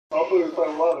Hopefully we play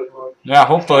love it, man. Yeah,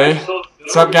 hopefully.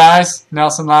 What's up, guys?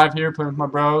 Nelson live here, playing with my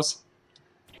bros.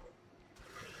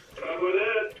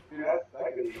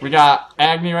 We got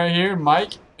Agni right here,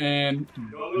 Mike, and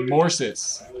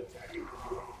Morsis.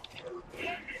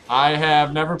 I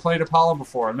have never played Apollo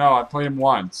before. No, I played him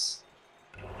once.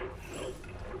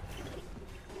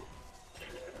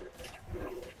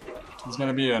 It's going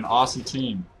to be an awesome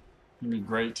team. It's going to be a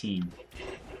great team.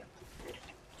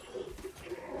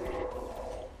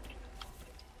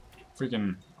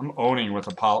 Freaking, I'm owning with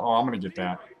Apollo. Oh, I'm going to get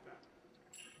that.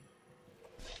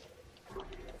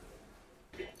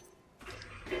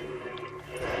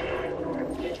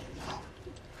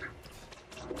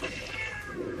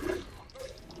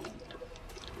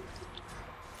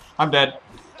 I'm dead.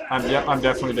 Yep, I'm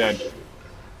definitely dead.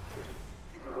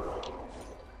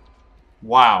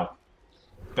 Wow.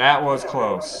 That was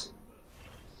close.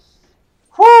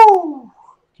 Whoo!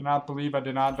 Cannot believe I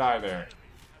did not die there.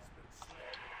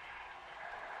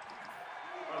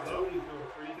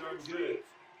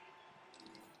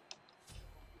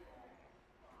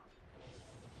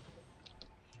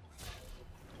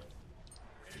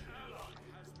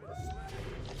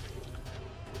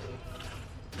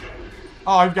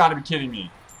 Oh, you've got to be kidding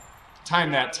me.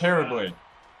 Timed that terribly.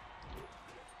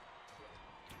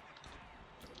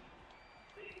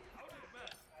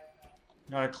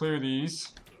 Gotta clear these.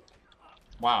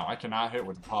 Wow, I cannot hit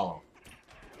with Apollo.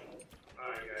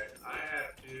 Alright, guys.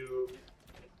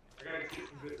 I gotta get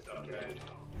some good stuff, guys.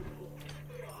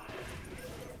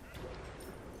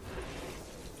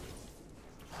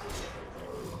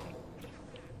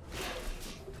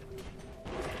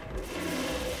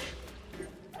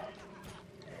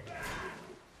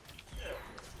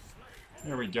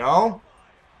 There we go.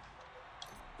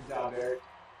 Good job, Eric.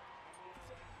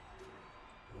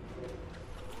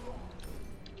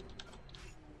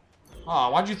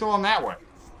 Oh, why'd you throw him that way?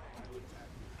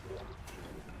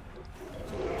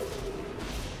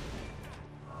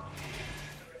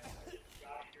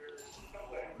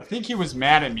 I think he was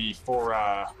mad at me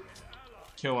for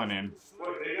killing him.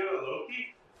 What, they got a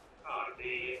Loki? Oh,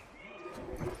 dang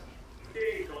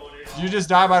it. Did you just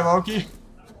die by Loki?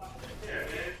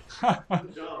 Yeah, man.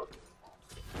 Jump.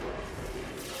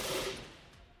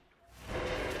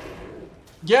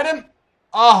 Get him!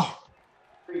 Oh!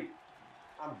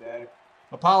 I'm dead.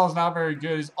 Apollo's not very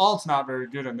good. His ult's not very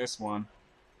good in this one.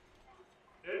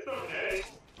 It's okay.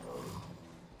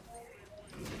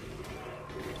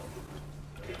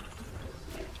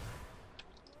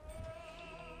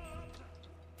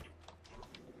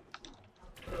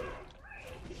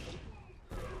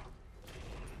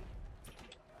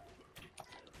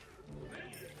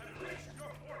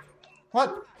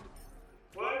 What?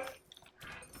 What?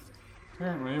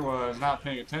 Apparently was not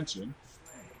paying attention.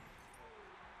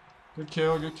 Good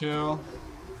kill, good kill.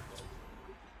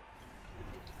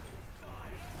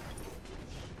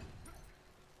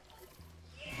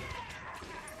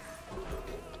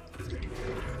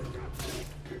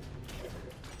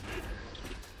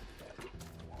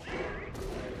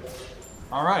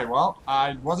 Alright, well,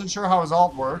 I wasn't sure how his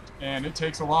ult worked, and it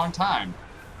takes a long time.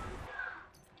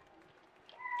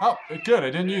 Oh, it good, I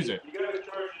didn't use it. You gotta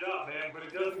charge it up, man, but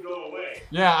it doesn't go away.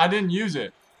 Yeah, I didn't use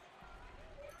it.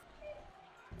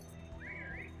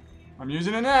 I'm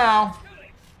using it now.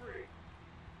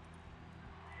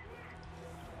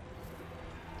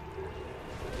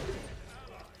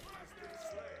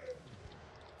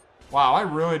 Wow, I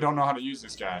really don't know how to use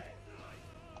this guy.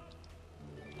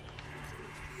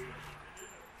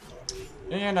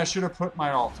 And I should have put my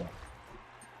ult up.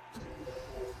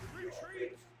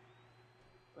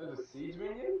 There's a siege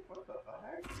minion? What the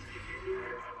heck?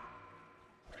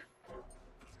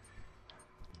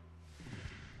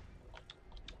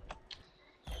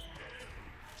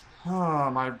 Oh,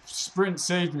 my sprint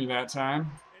saved me that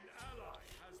time.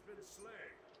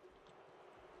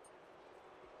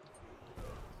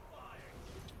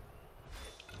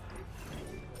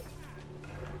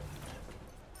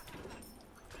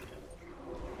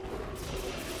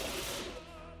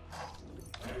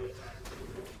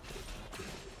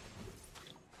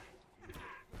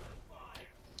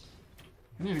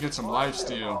 I need to get some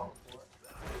lifesteal.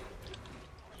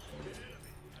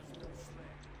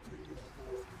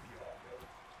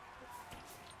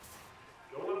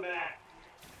 Going back.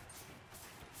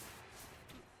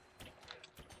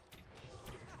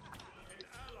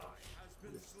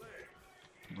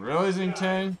 Really, Xing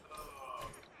Tang? Man,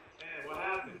 what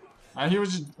happened? He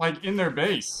was just like in their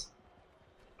base.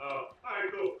 Oh,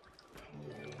 alright, cool.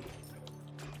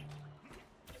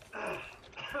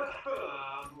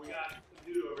 We got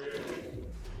to do over here.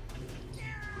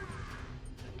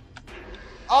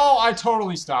 Oh, I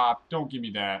totally stopped. Don't give me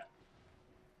that.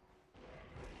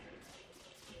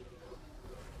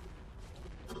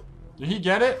 Did he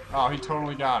get it? Oh, he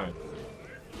totally got it.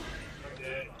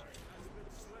 Okay.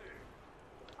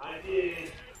 I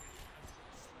did.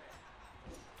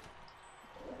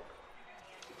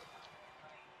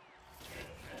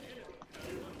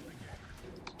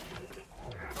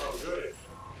 Oh, good.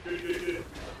 Good, good, good.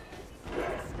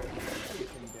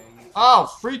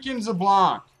 Oh, freaking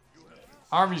Zablanc.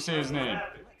 However you say his name.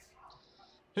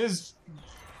 His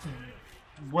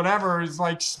whatever is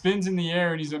like spins in the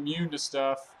air and he's immune to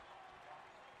stuff.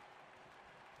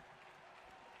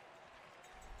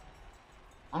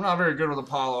 I'm not very good with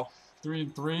Apollo.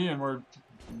 3-3 and we're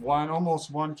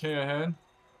almost 1K ahead.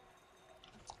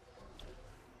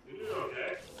 You did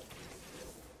okay.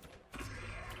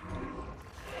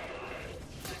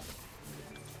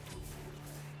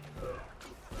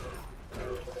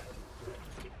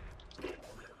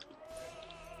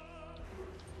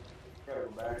 Gotta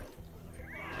go back.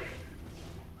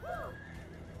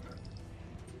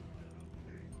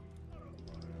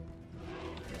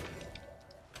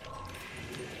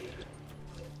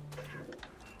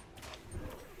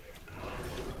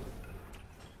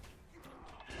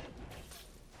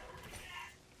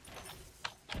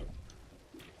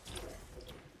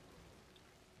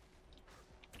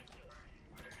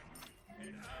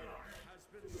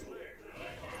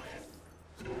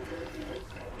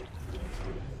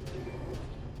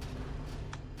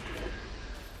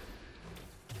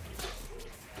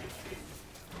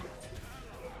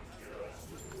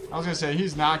 I was gonna say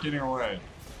he's not getting away.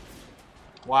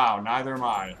 Wow, neither am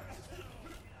I.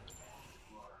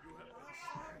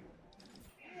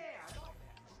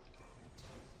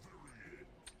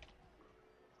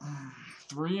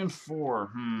 Three and 4.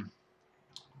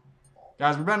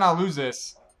 Guys, we better not lose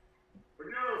this. We're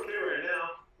doing okay right now.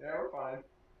 Yeah, we're fine.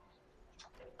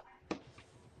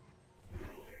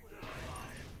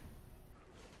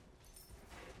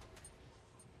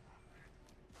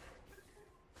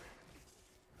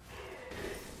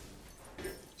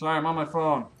 Sorry, I'm on my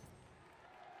phone.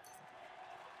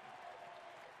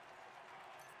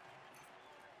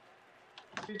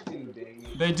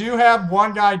 They do have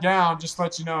one guy down, just to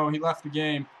let you know. He left the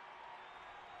game.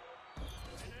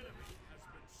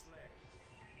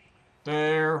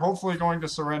 They're hopefully going to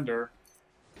surrender.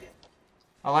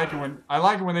 I like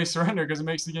it when they surrender because it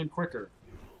makes the game quicker.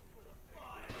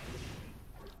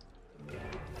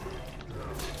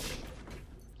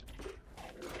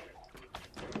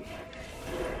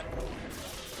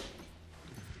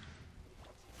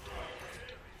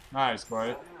 Nice,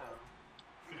 buddy.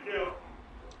 Good kill.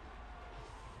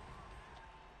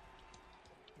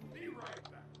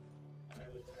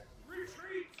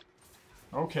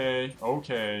 Okay,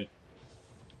 okay.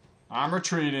 I'm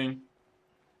retreating.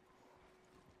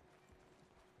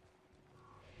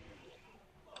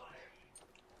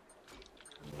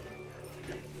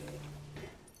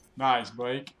 Nice,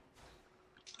 Blake.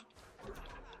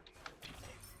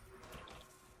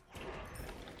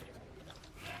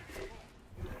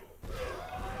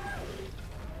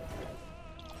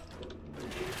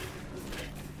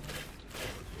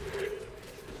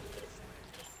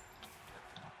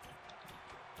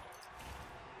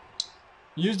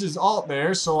 He used his ult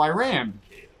there, so I ran.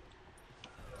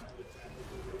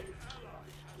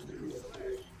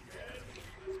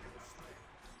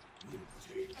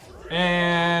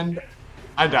 And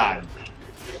I died.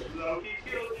 Loki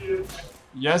killed you.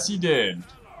 Yes, he did.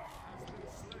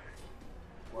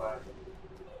 What?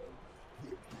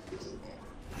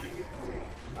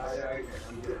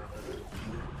 I'm good.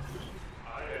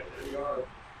 We are.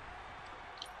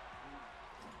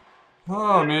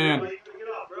 Oh, man. Get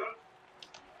off, bro.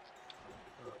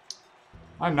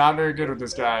 I'm not very good with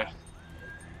this guy.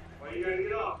 Why you gotta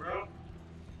get off, bro?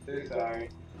 Too sorry.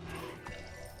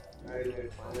 I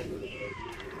did fine.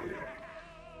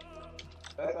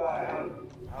 That's why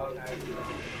I was actually on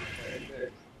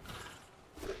 36.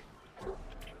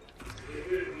 You're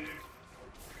good,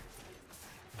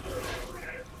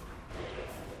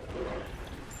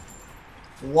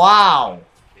 dude. Wow.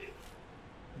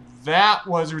 That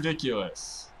was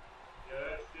ridiculous. Yeah,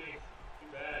 that stinks. Too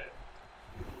bad.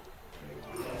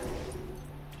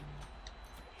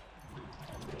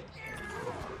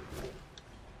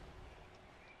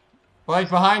 Blake,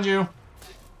 behind you.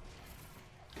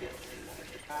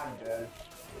 I'm dead.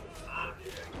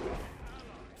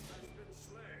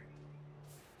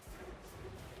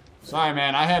 Sorry,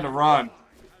 man. I had to run.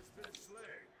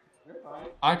 You're fine.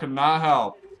 I could not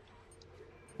help.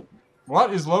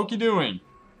 What is Loki doing?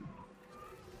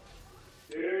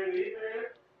 You're in the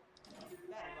ether?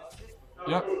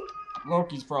 Yep.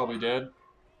 Loki's probably dead.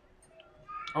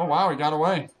 Oh wow, he got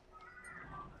away.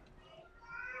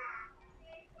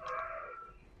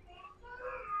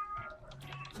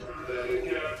 Let it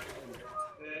go.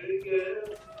 Let it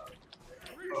go.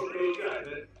 Okay,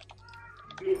 guys.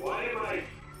 Dude, why is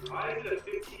it a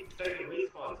 15-second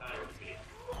respawn time for me?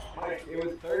 Mike, it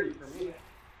was 30 for me.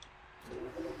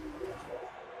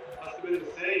 Must have been the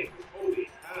same. Holy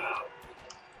cow.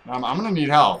 I'm gonna need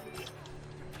help.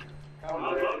 I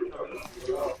love it.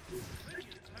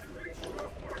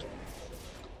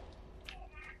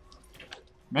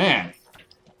 Man,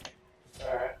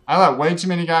 Alright, I let way too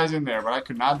many guys in there, but I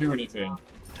could not do anything.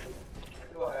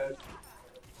 go ahead.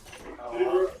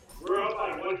 Dude, we're up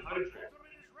by 100.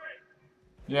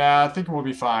 Yeah, I think we'll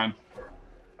be fine.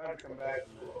 Time to come back.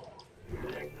 I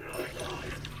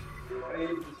need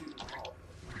to see the ball.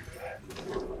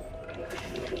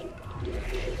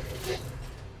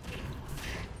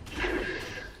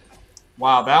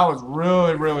 Wow, that was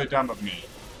really, really dumb of me.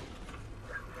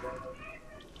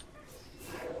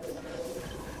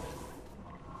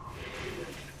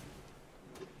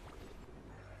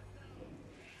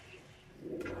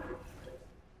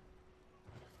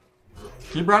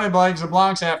 Keep running, Blake.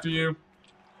 LeBlanc's after you.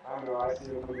 I don't know, I see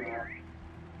him coming out.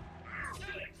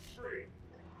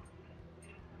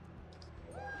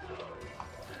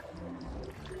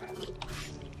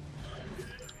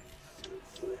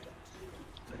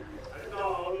 I saw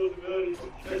all those abilities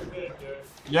just then, dude.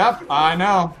 Yep, I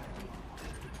know.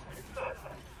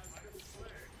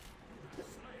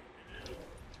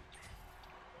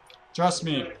 Trust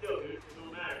me. Kill, dude. It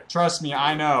don't matter. Trust me,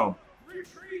 I know.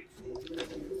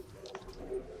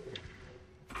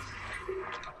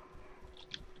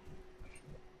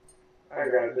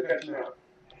 Alright guys, they're catching up.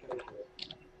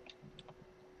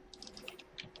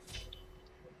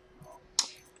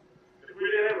 If we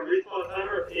didn't have a respawn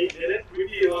timer of 8 minutes,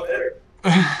 we'd be a lot better.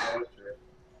 That's true.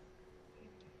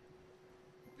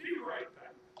 Be right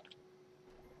back.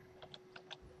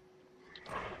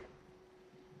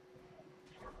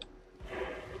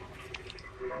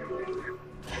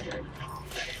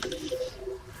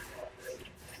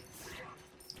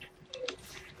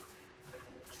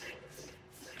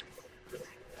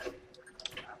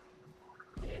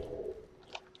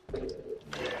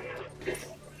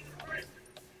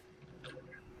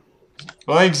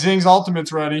 Blake, Zing's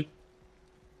ultimate's ready.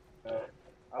 I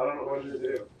don't know what to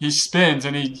do. He spins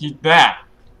and he that.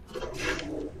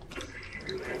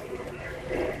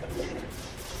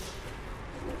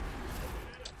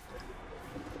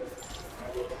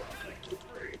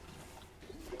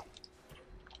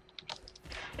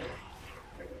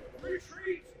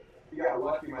 You got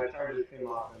lucky, my charges came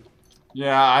off him.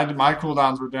 Yeah, my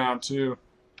cooldowns were down too.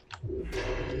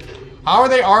 How are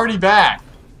they already back?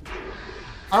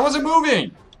 I wasn't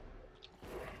moving.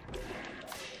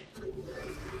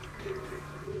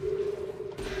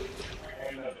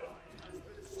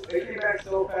 They came back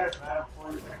so fast, and I have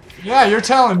 40 seconds. Yeah, you're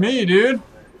telling me, dude.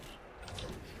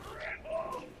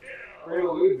 We're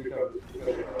gonna lose because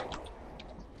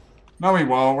No, we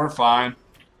won't. We're fine.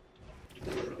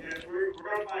 Yeah, we're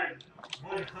up by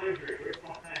 100. We're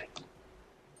fine.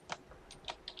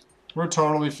 We're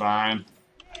totally fine.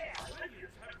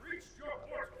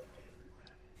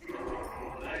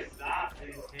 Nice stop,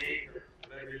 please, Kate, or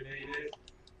whatever your name is.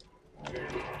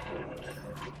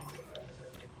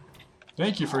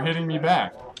 Thank you for hitting me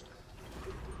back.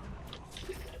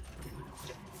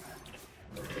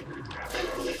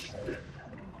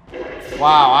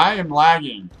 Wow, I am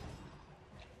lagging.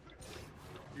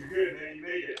 You're good, man. You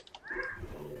made it.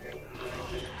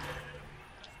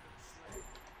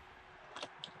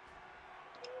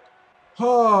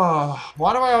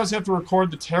 Why do I always have to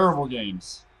record the terrible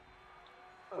games?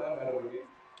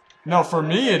 No, for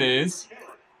me it is.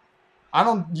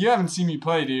 You haven't seen me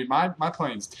play, dude. My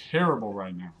playing's terrible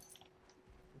right now.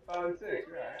 5 and 6,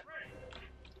 you're alright.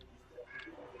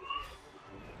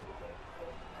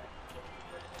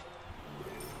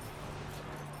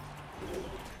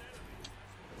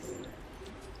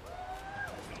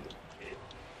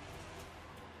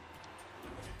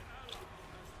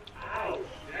 Ouch,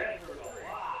 that hurt a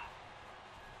lot.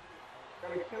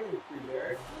 Got a killing spree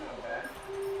there. Not bad.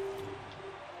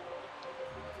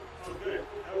 Oh, good.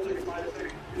 That was like a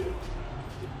 5-second kill.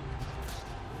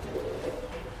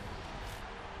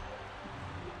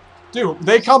 Dude,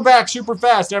 they come back super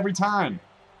fast every time.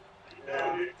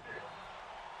 Yeah, dude.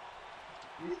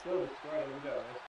 He's still